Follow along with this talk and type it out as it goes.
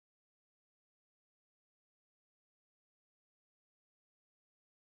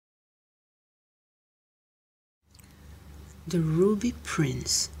The Ruby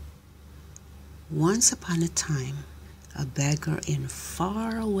Prince. Once upon a time, a beggar in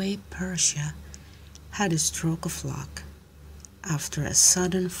faraway Persia had a stroke of luck. After a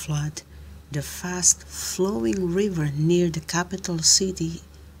sudden flood, the fast-flowing river near the capital city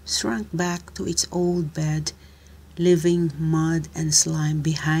shrunk back to its old bed, leaving mud and slime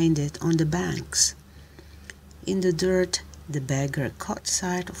behind it on the banks. In the dirt, the beggar caught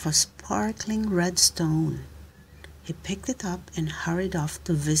sight of a sparkling red stone. He picked it up and hurried off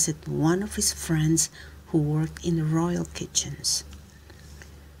to visit one of his friends who worked in the royal kitchens.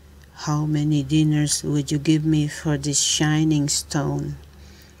 "How many dinners would you give me for this shining stone?"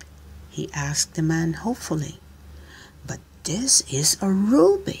 he asked the man hopefully. "But this is a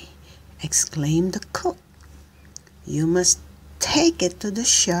ruby!" exclaimed the cook. "You must take it to the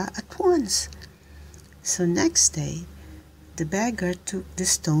Shah at once." So next day, the beggar took the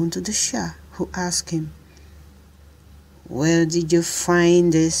stone to the Shah, who asked him, "Where did you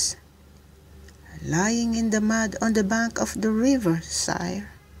find this?" "Lying in the mud on the bank of the river,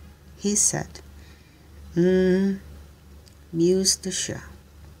 sire," he said. Mused the Shah.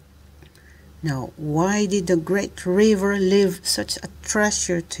 "Now, why did the great river leave such a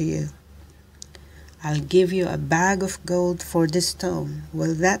treasure to you? I'll give you a bag of gold for this stone.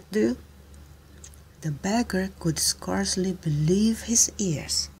 Will that do?" The beggar could scarcely believe his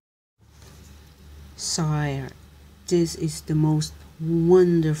ears. "Sire, this is the most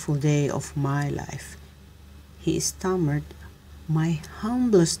wonderful day of my life," he stammered. "My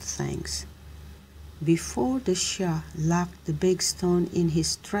humblest thanks." Before the Shah locked the big stone in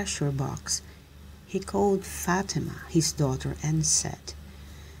his treasure box, he called Fatima, his daughter, and said,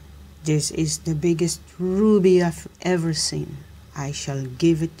 "This is the biggest ruby I've ever seen. I shall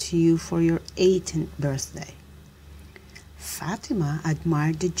give it to you for your 18th birthday." Fatima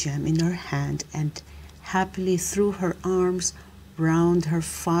admired the gem in her hand and happily threw her arms round her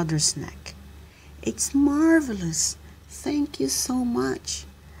father's neck. "It's marvelous! Thank you so much.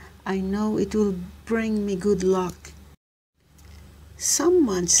 I know it will bring me good luck." Some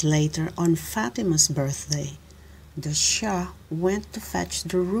months later, on Fatima's birthday, the Shah went to fetch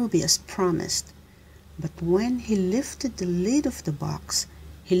the ruby as promised. But when he lifted the lid of the box,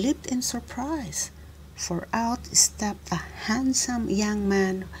 he leaped in surprise, for out stepped a handsome young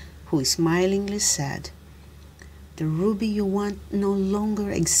man who smilingly said, "The ruby you want no longer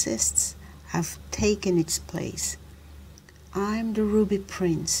exists. I've taken its place. I'm the Ruby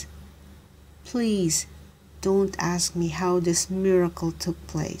Prince. Please don't ask me how this miracle took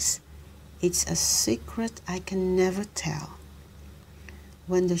place. It's a secret I can never tell."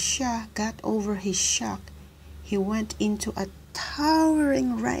 When the Shah got over his shock, he went into a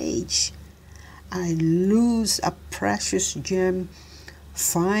towering rage. "I lose a precious gem,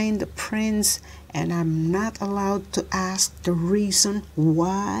 find the prince, and I'm not allowed to ask the reason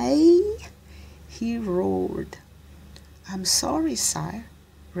why?" he roared. "I'm sorry, sire,"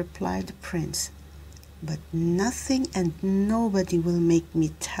 replied the prince, "but nothing and nobody will make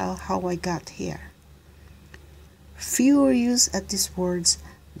me tell how I got here." Furious at these words,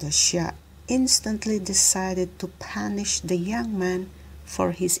 the Shah instantly decided to punish the young man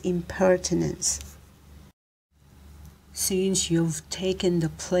for his impertinence. "Since you've taken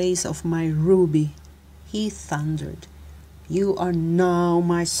the place of my ruby," he thundered, "you are now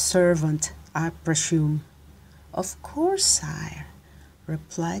my servant, I presume." "Of course, sire,"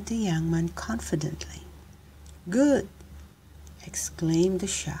 replied the young man confidently. "Good!" exclaimed the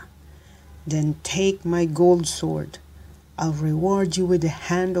Shah. "Then take my gold sword. I'll reward you with the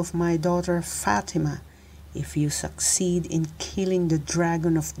hand of my daughter Fatima if you succeed in killing the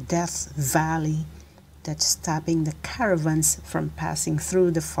dragon of Death Valley that's stopping the caravans from passing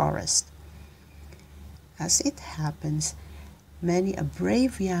through the forest." As it happens, many a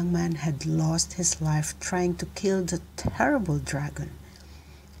brave young man had lost his life trying to kill the terrible dragon,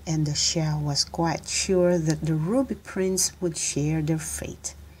 and the Shah was quite sure that the Ruby Prince would share their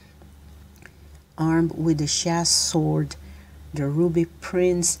fate. Armed with the Shah's sword, the Ruby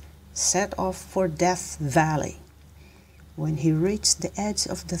Prince set off for Death Valley. When he reached the edge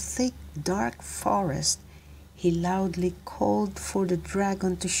of the thick, dark forest, he loudly called for the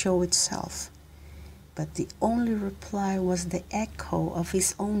dragon to show itself. But the only reply was the echo of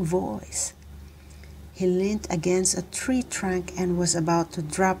his own voice. He leaned against a tree trunk and was about to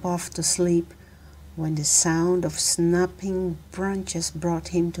drop off to sleep when the sound of snapping branches brought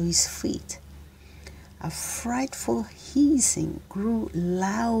him to his feet. A frightful hissing grew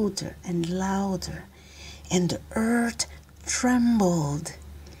louder and louder, and the earth trembled.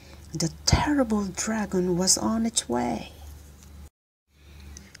 The terrible dragon was on its way.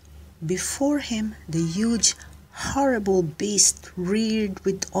 Before him, the huge horrible beast reared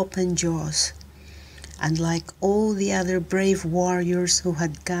with open jaws. Unlike all the other brave warriors who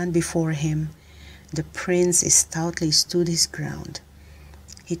had gone before him, the prince stoutly stood his ground.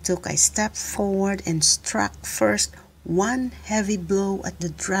 He took a step forward and struck first one heavy blow at the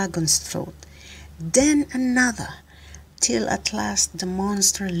dragon's throat, then another, till at last the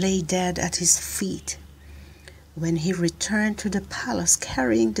monster lay dead at his feet. When he returned to the palace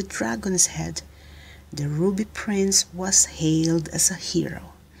carrying the dragon's head, the Ruby Prince was hailed as a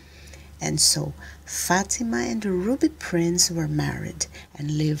hero. And so Fatima and the Ruby Prince were married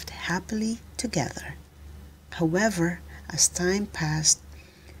and lived happily together. However, as time passed,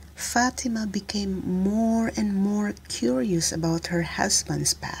 Fatima became more and more curious about her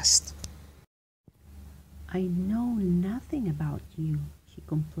husband's past. "I know nothing about you," she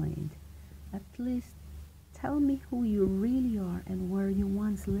complained. "At least tell me who you really are and where you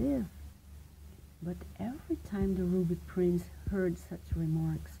once lived." But every time the Ruby Prince heard such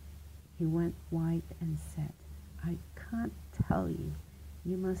remarks, he went white and said, "I can't tell you.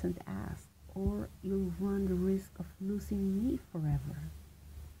 You mustn't ask, or you'll run the risk of losing me forever."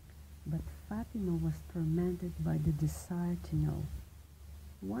 But Fatima was tormented by the desire to know.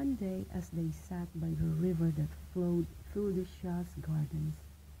 One day, as they sat by the river that flowed through the Shah's gardens,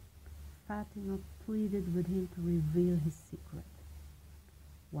 Fatima pleaded with him to reveal his secret.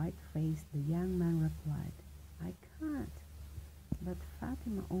 White-faced, the young man replied, "I can't." But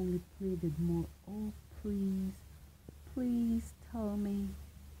Fatima only pleaded more, "Oh, please, please tell me."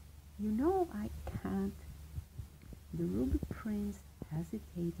 "You know I can't." The Ruby Prince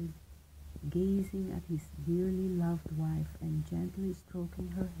hesitated, gazing at his dearly loved wife and gently stroking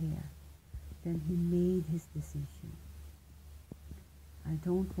her hair. Then he made his decision. "I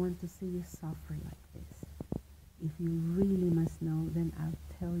don't want to see you suffer like this. If you really must know, then I'll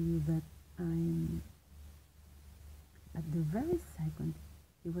tell you that I'm..." At the very second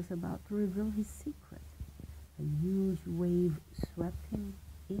he was about to reveal his secret, a huge wave swept him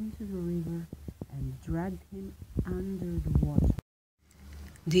into the river and dragged him under the water.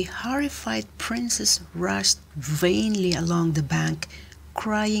 The horrified princess rushed vainly along the bank,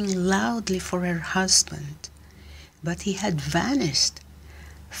 crying loudly for her husband. But he had vanished.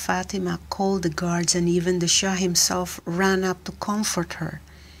 Fatima called the guards, and even the Shah himself ran up to comfort her.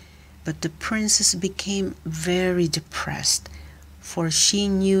 But the princess became very depressed, for she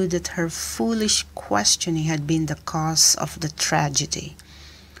knew that her foolish questioning had been the cause of the tragedy.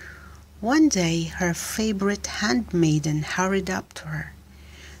 One day her favorite handmaiden hurried up to her.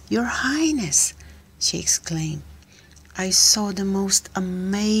 "Your Highness," she exclaimed, "I saw the most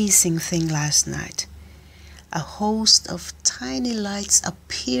amazing thing last night. A host of tiny lights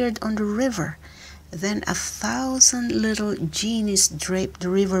appeared on the river. Then 1,000 little genies draped the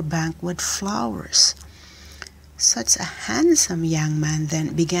riverbank with flowers." Such a handsome young man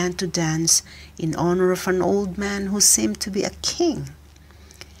then began to dance in honor of an old man who seemed to be a king.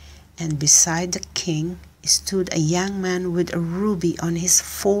 And beside the king stood a young man with a ruby on his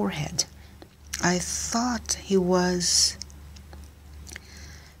forehead. I thought he was...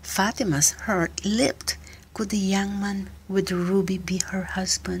 Fatima's heart leaped. Could the young man with the ruby be her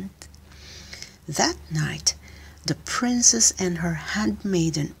husband? That night, the princess and her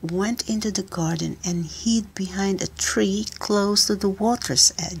handmaiden went into the garden and hid behind a tree close to the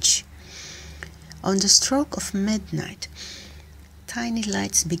water's edge. On the stroke of midnight, tiny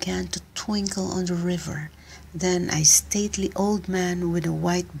lights began to twinkle on the river. Then a stately old man with a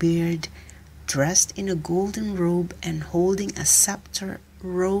white beard, dressed in a golden robe and holding a scepter,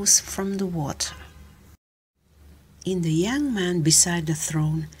 rose from the water. In the young man beside the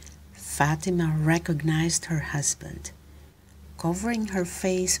throne, Fatima recognized her husband. Covering her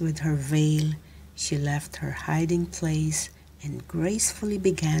face with her veil, she left her hiding place and gracefully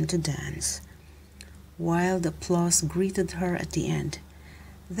began to dance. Wild applause greeted her at the end.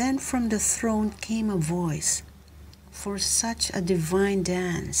 Then from the throne came a voice. "For such a divine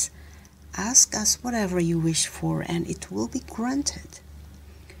dance, ask us whatever you wish for, and it will be granted."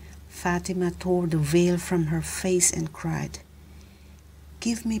 Fatima tore the veil from her face and cried,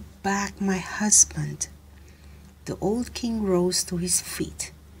 "Give me back my husband." The old king rose to his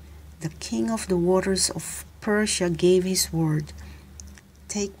feet. The king of the waters of Persia gave his word.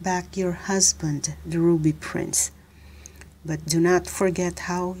 "Take back your husband, the Ruby Prince. But do not forget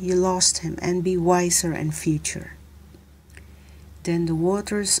how you lost him, and be wiser in future." Then the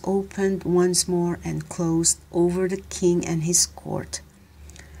waters opened once more and closed over the king and his court,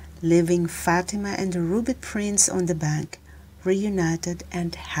 leaving Fatima and the Ruby Prince on the bank, reunited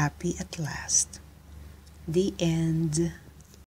and happy at last. The end.